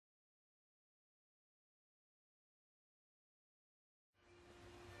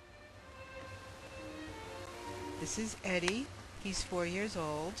This is Eddie. He's 4 years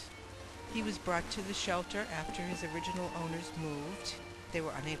old. He was brought to the shelter after his original owners moved. They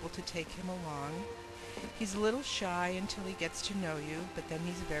were unable to take him along. He's a little shy until he gets to know you, but then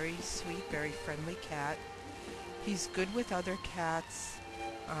he's a very sweet, very friendly cat. He's good with other cats.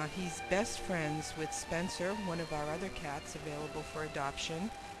 He's best friends with Spencer, one of our other cats available for adoption,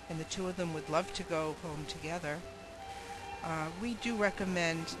 and the two of them would love to go home together. We do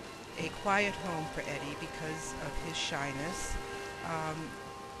recommend a quiet home for Eddie because of his shyness.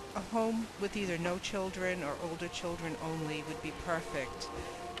 A home with either no children or older children only would be perfect.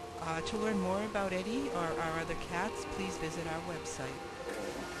 To learn more about Eddie or our other cats, please visit our website.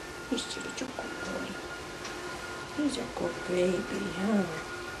 He's such a good boy. He's a good baby, huh?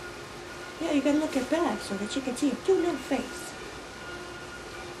 Yeah, you gotta look at back so that you can see a cute little face.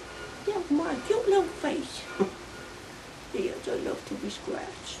 Yeah, my cute little face. Yes, I love to be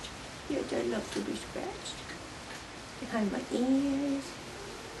scratched. Yes, I love to be scratched. Behind my ears.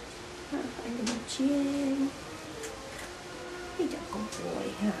 Under my chin. He's a good boy,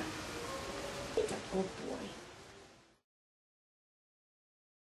 huh? He's a good boy.